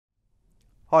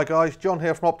Hi guys, John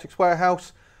here from Optics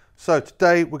Warehouse. So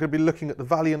today we're going to be looking at the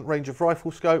Valiant range of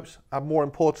rifle scopes and more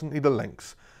importantly the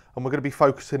Lynx. And we're going to be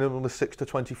focusing in on the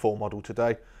 6-24 model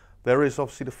today. There is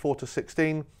obviously the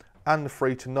 4-16 and the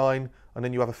 3-9, and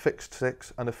then you have a fixed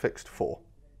 6 and a fixed 4.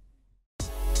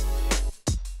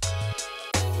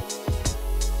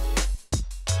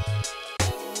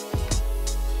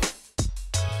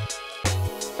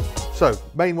 So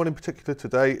main one in particular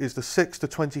today is the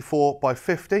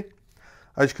 6-24x50.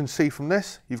 As you can see from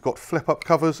this, you've got flip-up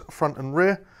covers front and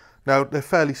rear. Now they're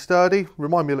fairly sturdy,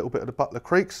 remind me a little bit of the Butler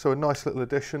Creeks, so a nice little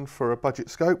addition for a budget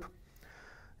scope.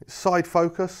 It's side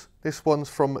focus, this one's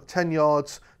from 10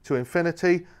 yards to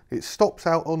infinity. It stops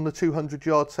out on the 200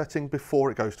 yard setting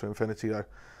before it goes to infinity though.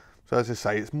 So as I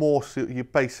say, it's more your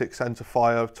basic centre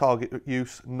fire target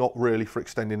use, not really for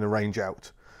extending the range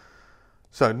out.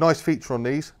 So nice feature on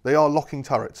these, they are locking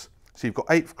turrets. So you've got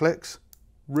 8 clicks,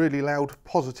 really loud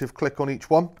positive click on each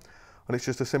one, and it's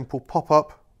just a simple pop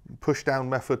up push down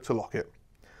method to lock it.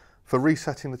 For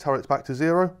resetting the turrets back to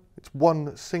 0, it's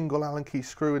one single Allen key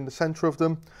screw in the centre of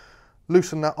them.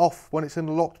 Loosen that off when it's in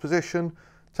the locked position,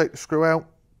 take the screw out,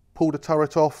 pull the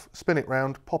turret off, spin it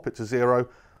round, pop it to 0,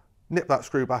 nip that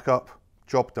screw back up,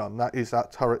 job done. That is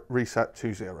that turret reset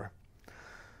to 0.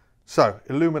 So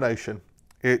illumination,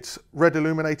 it's red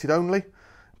illuminated only,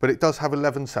 but it does have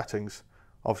 11 settings.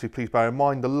 Obviously, please bear in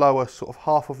mind the lower sort of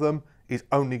half of them is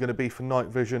only going to be for night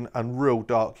vision and real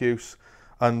dark use.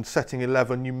 And setting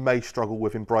 11 you may struggle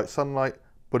with in bright sunlight,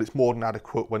 but it's more than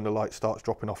adequate when the light starts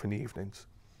dropping off in the evenings.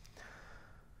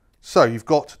 So you've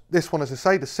got this one, as I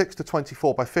say, the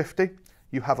 6-24x50.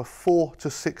 You have a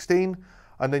 4-16,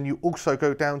 and then you also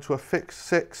go down to a fixed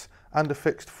 6 and a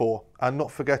fixed 4, and not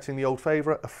forgetting the old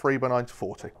favourite, a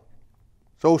 3x9-40.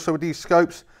 So also with these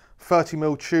scopes,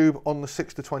 30mm tube on the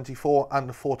 6-24 and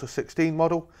the 4-16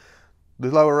 model. The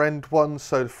lower end ones,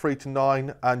 so the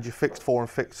 3-9 and your fixed 4 and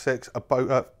fixed 6,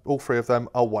 are all three of them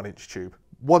are 1-inch tube.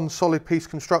 One solid piece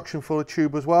construction for the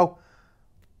tube as well.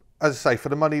 As I say, for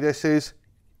the money this is,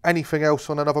 anything else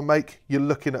on another make, you're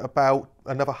looking at about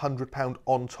another £100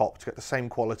 on top to get the same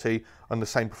quality and the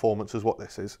same performance as what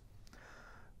this is.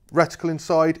 Reticle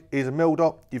inside is a mil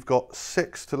dot. You've got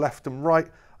 6 to left and right,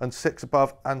 and 6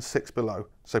 above and 6 below.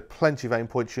 So plenty of aim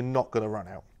points, you're not going to run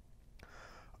out.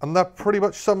 And that pretty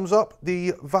much sums up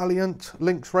the Valiant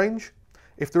Lynx range.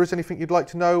 If there is anything you'd like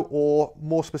to know, or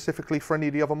more specifically for any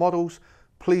of the other models,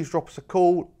 please drop us a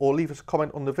call or leave us a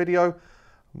comment on the video.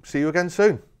 See you again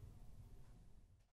soon.